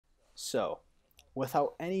So,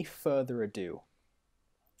 without any further ado,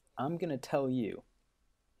 I'm going to tell you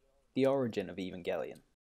the origin of Evangelion.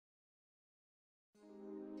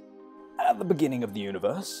 At the beginning of the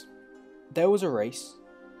universe, there was a race.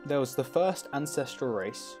 There was the first ancestral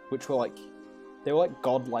race, which were they were like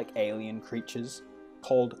godlike alien creatures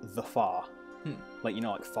called the Far. Like, you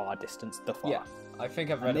know, like far distance, the Far. Yeah, I think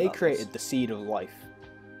I've read and they about created this. the Seed of Life.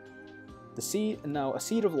 A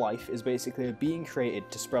Seed of Life is basically a being created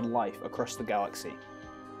to spread life across the galaxy.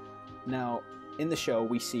 Now, in the show,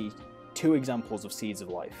 we see two examples of Seeds of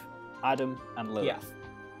Life, Adam and Lilith. Yeah.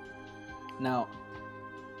 Now,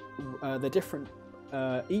 they're different.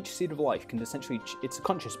 Each Seed of Life can essentially, it's a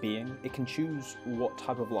conscious being. It can choose what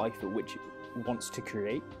type of life at which it wants to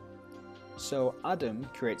create. So Adam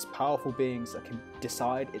creates powerful beings that can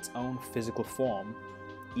decide its own physical form,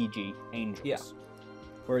 e.g. angels. Yeah.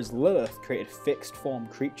 Whereas Lilith created fixed form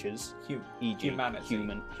creatures, e.g.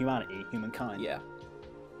 humanity, humankind. Yeah.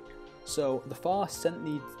 So the Far sent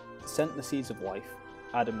the Seeds of Life,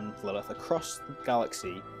 Adam and Lilith, across the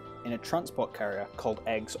galaxy in a transport carrier called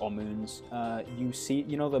eggs or moons.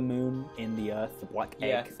 You know the moon in the Earth, the black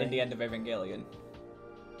egg thing? In the end of Evangelion.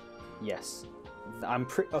 Yes.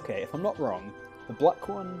 Okay, if I'm not wrong, the black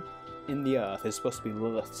one in the Earth is supposed to be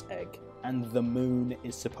Lilith's egg, and the moon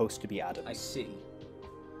is supposed to be Adam's. I see.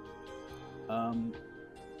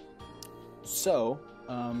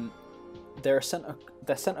 They're sent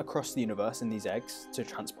across the universe in these eggs to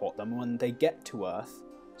transport them. When they get to Earth,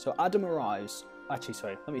 so Adam arrives. Actually,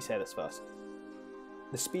 sorry, let me say this first.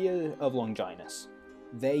 The Spear of Longinus.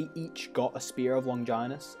 They each got a Spear of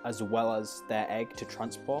Longinus as well as their egg to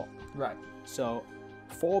transport. Right. So,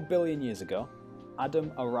 4 billion years ago,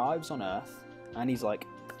 Adam arrives on Earth, and he's like,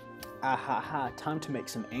 time to make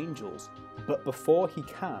some angels. But before he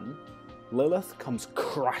can, Lilith comes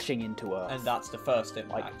crashing into Earth. And that's the first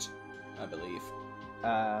impact, I believe.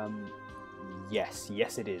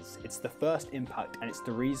 Yes it is. It's the first impact, and it's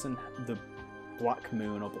the reason the black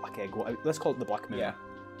moon or black egg, let's call it the black moon,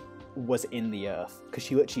 was in the Earth. Because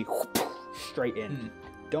she literally straight in.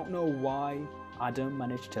 Don't know why Adam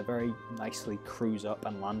managed to very nicely cruise up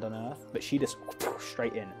and land on Earth, but she just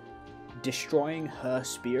straight in, destroying her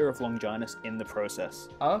Spear of Longinus in the process.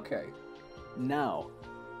 Okay. Now,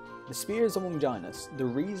 the Spears of Longinus, the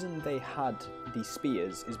reason they had these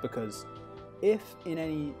spears is because if in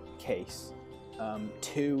any case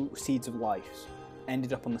two Seeds of Life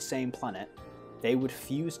ended up on the same planet, they would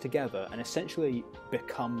fuse together and essentially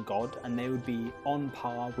become God, and they would be on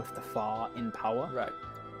par with the Far in power. Right.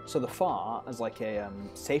 So the Far, as like a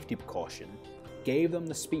safety precaution, gave them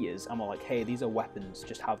the spears and were like, hey, these are weapons,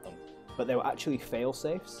 just have them. But they were actually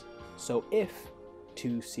fail-safes, so if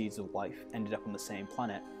two Seeds of Life ended up on the same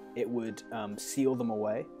planet, it would seal them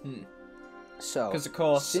away. So, because of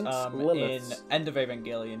course, in Lilith's... End of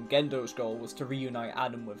Evangelion, Gendo's goal was to reunite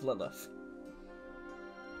Adam with Lilith.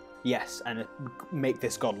 Yes, and make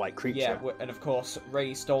this godlike creature. Yeah, and of course,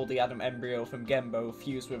 Rei stole the Adam embryo from Genbo,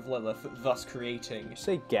 fused with Lilith, thus creating... Did you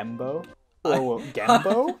say Gembo? Oh,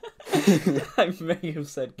 Gembo? I may have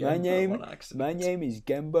said Genbo on accident. My name is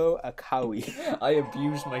Gembo Akawi. I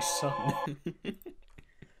abused my son.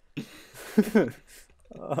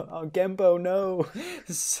 Oh, Gembo, no.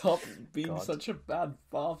 Stop being such a bad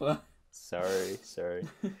father. Sorry. Sorry,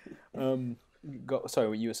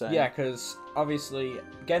 what you were saying? Yeah, because obviously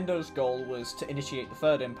Gendo's goal was to initiate the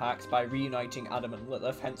third impact by reuniting Adam and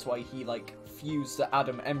Lilith, hence why he, fused the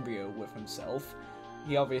Adam embryo with himself.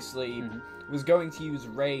 He obviously was going to use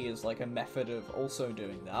Rei as, a method of also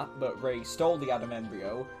doing that, but Rei stole the Adam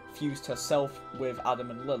embryo, fused herself with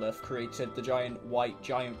Adam and Lilith, created the giant white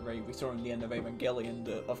giant Rei we saw in the end of Evangelion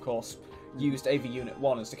that, of course, used AV Unit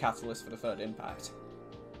 1 as the catalyst for the third impact.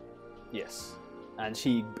 Yes. And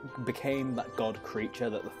she became that god creature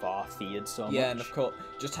that the Far feared so much. Yeah, and of course,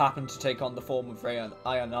 just happened to take on the form of Rei and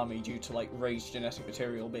Ayanami due to, Rei's genetic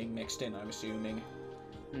material being mixed in, I'm assuming.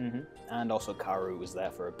 And also Karu was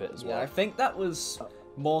there for a bit as well. Yeah, I think that was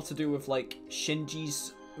more to do with,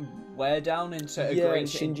 Shinji's wear down into agreeing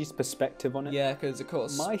Shinji's perspective on it. Yeah, because of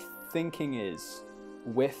course my thinking is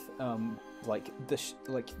with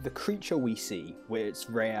the creature we see, where it's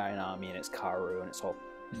Rei Ayanami and it's Karu and it's all,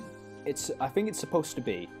 I think it's supposed to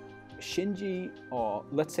be Shinji, or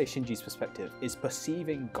let's say Shinji's perspective is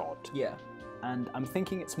perceiving God. Yeah. And I'm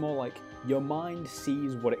thinking it's more like your mind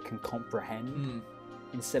sees what it can comprehend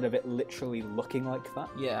instead of it literally looking like that.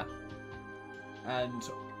 Yeah. And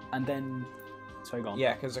then sorry, go on.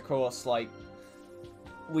 Yeah, because of course,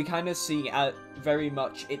 we kind of see very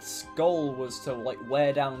much its goal was to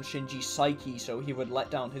wear down Shinji's psyche so he would let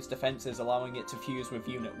down his defenses, allowing it to fuse with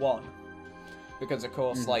Unit 1. because of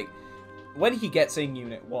course, like, when he gets in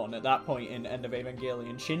Unit 1, at that point in End of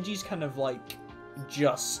Evangelion, Shinji's kind of, like,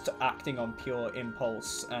 just acting on pure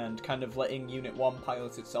impulse and kind of letting Unit 1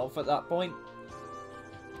 pilot itself at that point.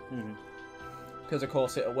 Because, of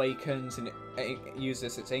course, it awakens and it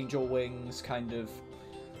uses its angel wings, kind of...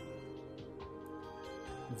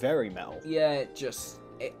 Very metal. Yeah,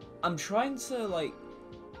 I'm trying to, like...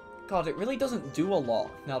 God, it really doesn't do a lot,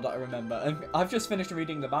 now that I remember. And I've just finished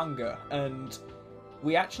reading the manga, and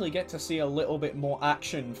we actually get to see a little bit more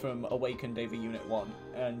action from Awakened Ava Unit 1,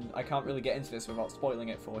 and I can't really get into this without spoiling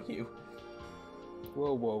it for you.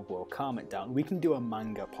 Whoa, calm it down. We can do a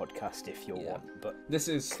manga podcast if you want, but... This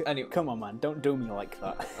is... Anyway. Come on, man, don't do me like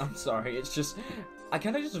that. I'm sorry, it's just... I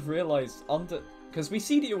kind of just realised because we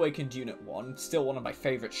see the Awakened Unit 1, still one of my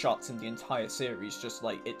favourite shots in the entire series, just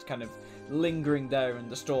like it's kind of lingering there in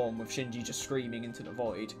the storm with Shinji just screaming into the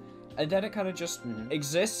void. And then it kind of just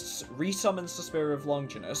exists, resummons the Spear of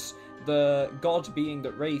Longinus, the god being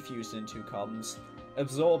that Rei fused into comes,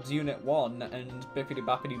 absorbs Unit 1, and bippity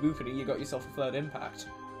bappity boopity, you got yourself a third impact.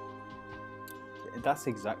 That's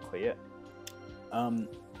exactly it.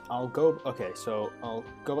 I'll go back to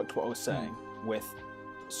what I was saying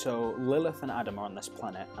So Lilith and Adam are on this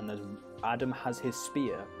planet, and Adam has his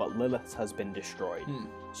spear, but Lilith has been destroyed.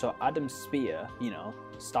 So Adam's spear,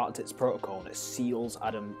 starts its protocol and it seals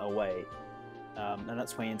Adam away, and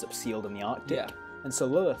that's why he ends up sealed in the Arctic. Yeah. And so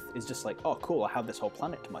Lilith is just like, oh cool, I have this whole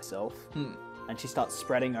planet to myself. And she starts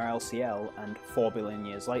spreading her LCL, and 4 billion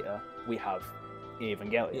years later, we have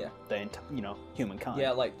Evangelion, humankind.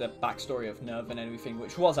 Yeah, like the backstory of Nerve and everything,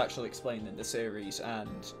 which was actually explained in the series,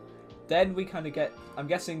 and then we kind of get... I'm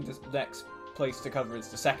guessing the next place to cover is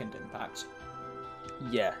the second impact.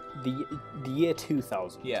 Yeah, the year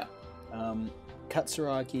 2000. Yeah.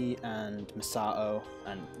 Katsuragi and Masato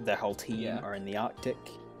and their whole team are in the Arctic.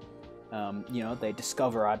 They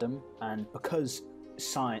discover Adam, and because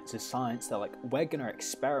science is science, they're like, we're going to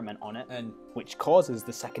experiment on it, and which causes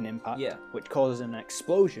the second impact, which causes an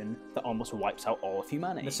explosion that almost wipes out all of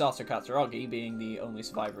humanity. Masato Katsuragi being the only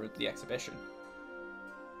survivor of the exhibition.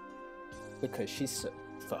 Because she's so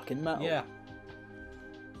fucking metal. Yeah.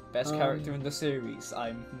 Best character in the series.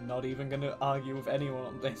 I'm not even going to argue with anyone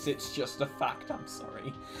on this, it's just a fact, I'm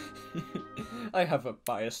sorry. I have a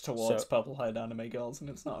bias towards purple-haired anime girls, and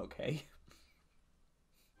it's not okay.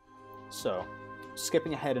 So,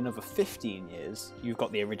 skipping ahead another 15 years, you've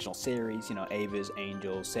got the original series, Ava's,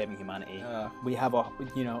 Angels, Saving Humanity. We have a,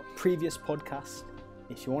 previous podcast.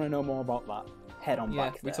 If you want to know more about that, head on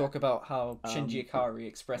back there. We talk about how Shinji Ikari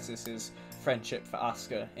expresses his friendship for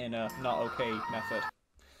Asuka in a not okay method.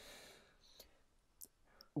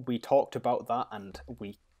 We talked about that, and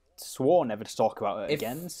we swore never to talk about it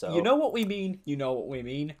again, so... You know what we mean,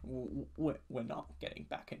 We're not getting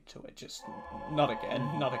back into it, just... Not again,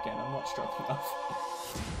 I'm not strong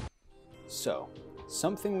enough. So,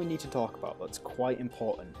 something we need to talk about that's quite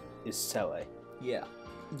important is Sele. Yeah.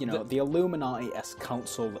 The Illuminati-esque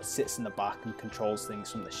council that sits in the back and controls things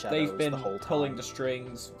from the shadows the whole time. They've been pulling the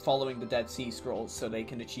strings, following the Dead Sea Scrolls, so they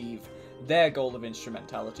can achieve their goal of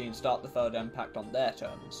instrumentality and start the third impact on their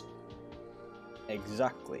terms.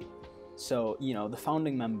 Exactly. So, the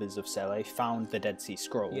founding members of Sele found the Dead Sea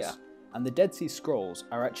Scrolls. Yeah. And the Dead Sea Scrolls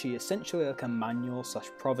are actually essentially like a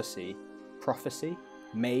manual/prophecy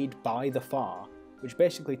made by the Far, which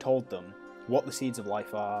basically told them what the seeds of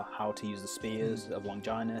life are, how to use the spears of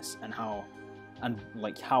Longinus, and how and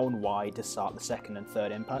why to start the second and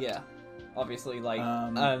third impact. Yeah. Obviously,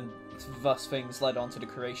 thus things led on to the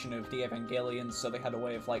creation of the Evangelions, so they had a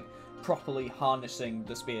way of, properly harnessing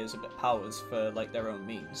the spears of their powers for, their own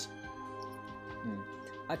means.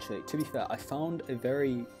 Actually, to be fair, I found a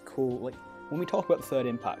very cool, when we talk about the third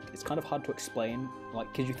impact, it's kind of hard to explain,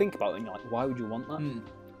 because you think about it and you're like, why would you want that?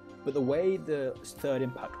 But the way the third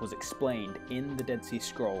impact was explained in the Dead Sea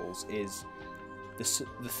Scrolls is the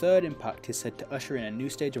third impact is said to usher in a new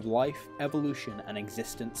stage of life, evolution, and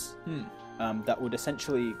existence that would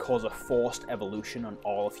essentially cause a forced evolution on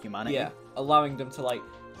all of humanity. Yeah, allowing them to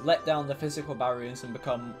let down the physical barriers and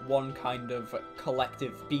become one kind of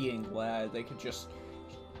collective being where they could just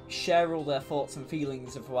share all their thoughts and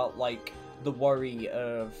feelings without the worry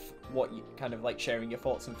of what you sharing your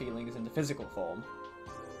thoughts and feelings in the physical form.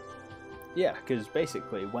 Yeah, because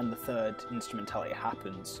basically when the third instrumentality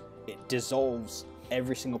happens, it dissolves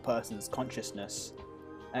every single person's consciousness,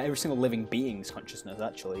 every single living being's consciousness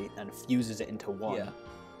actually, and fuses it into one. Yeah.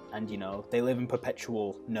 And they live in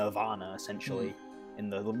perpetual nirvana essentially, in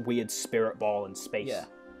the weird spirit ball in space. Yeah.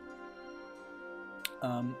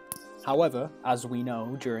 However, as we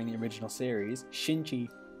know during the original series, Shinji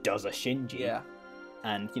does a Shinji. Yeah.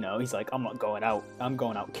 And, you know, he's like, I'm not going out. I'm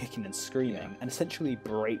going out kicking and screaming. And essentially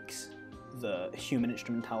breaks the human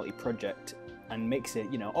instrumentality project and makes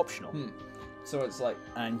it, you know, optional. So it's like,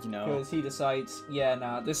 and, you know, because he decides, yeah,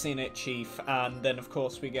 nah, this ain't it, Chief. And then, of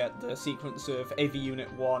course, we get the sequence of AV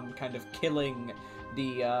Unit 1 kind of killing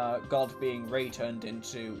the god being Ray turned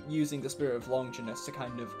into, using the Spirit of Longinus to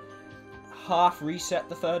kind of half reset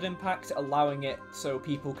the third impact, allowing it so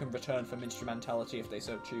people can return from instrumentality if they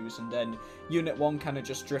so choose, and then Unit 1 kind of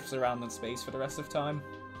just drifts around in space for the rest of time.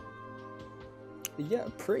 Yeah,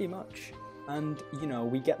 pretty much. And, you know,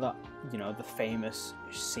 we get that, you know, the famous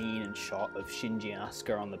scene and shot of Shinji and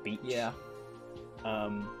Asuka on the beach. Yeah.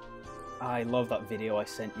 I love that video I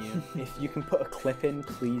sent you. If you can put a clip in,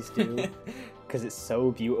 please do, because it's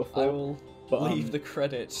so beautiful. I will leave the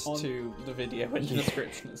credits to the video in the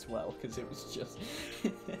description as well, because it was just...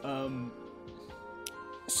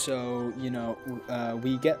 So, you know,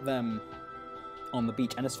 we get them on the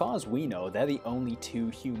beach, and as far as we know, they're the only two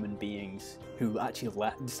human beings who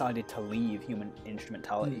actually decided to leave human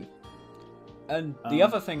instrumentality. And the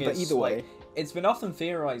other thing is, either way, it's been often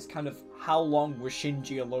theorized kind of how long was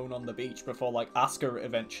Shinji alone on the beach before, like, Asuka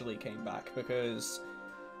eventually came back, because,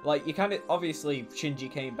 like, you kind of, obviously,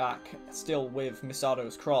 Shinji came back still with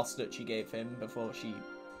Misato's cross that she gave him before she...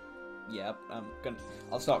 Yeah,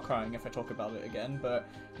 I'll start crying if I talk about it again, but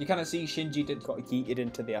you kind of see Shinji got yeeted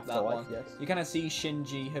into the afterlife, yes. You kind of see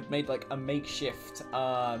Shinji have made, like, a makeshift,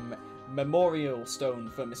 memorial stone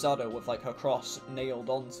for Misato with, like, her cross nailed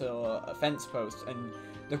onto a fence post, and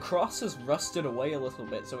the cross has rusted away a little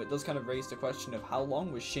bit, so it does kind of raise the question of how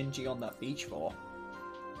long was Shinji on that beach for?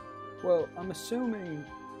 Well, I'm assuming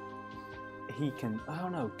he can... I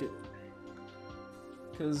don't know,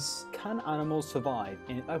 because can animals survive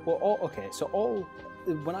in...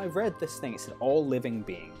 when I read this thing, it said all living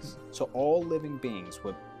beings. So all living beings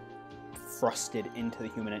were thrusted into the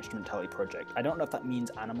human instrumentality project. I don't know if that means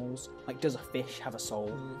animals. Like, does a fish have a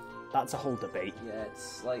soul? That's a whole debate. Yeah,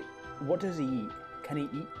 it's like... What does he eat? Can he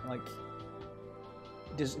eat, like...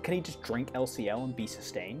 Can he just drink LCL and be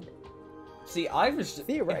sustained? See, I was...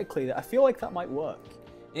 Theoretically, I feel like that might work.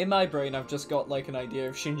 In my brain, I've just got, like, an idea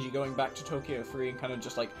of Shinji going back to Tokyo 3 and kind of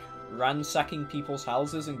just, like, ransacking people's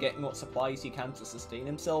houses and getting what supplies he can to sustain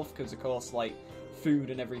himself, because, of course, like, food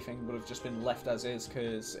and everything would have just been left as is,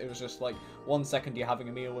 because it was just, like, 1 second you're having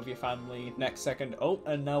a meal with your family, next second, oh,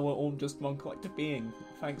 and now we're all just one collective being.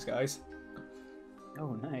 Thanks, guys.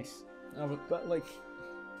 Oh, nice. But, like,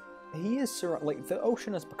 he is like, the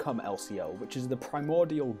ocean has become LCO, which is the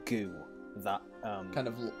primordial goo that kind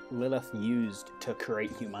of Lilith used to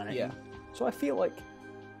create humanity. Yeah. So I feel like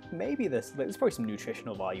maybe there's probably some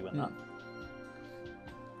nutritional value in that.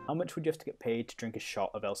 How much would you have to get paid to drink a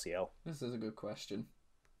shot of LCL? This is a good question.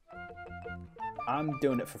 I'm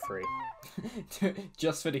doing it for free.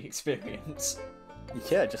 Just for the experience.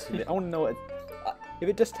 Yeah, just for the... I want to know what... If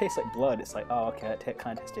it just tastes like blood, it's like, oh, okay, it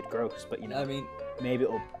kind of tasted gross, but, you know, I mean, maybe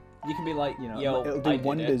it'll... You can be like, you know, yo, it'll do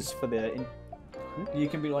wonders for the... You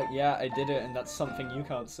can be like, yeah, I did it, and that's something you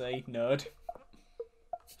can't say, nerd.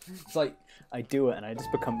 It's like... I do it, and I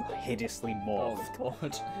just become hideously morphed. Oh,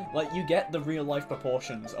 Lord. Like, you get the real-life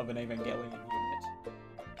proportions of an Evangelion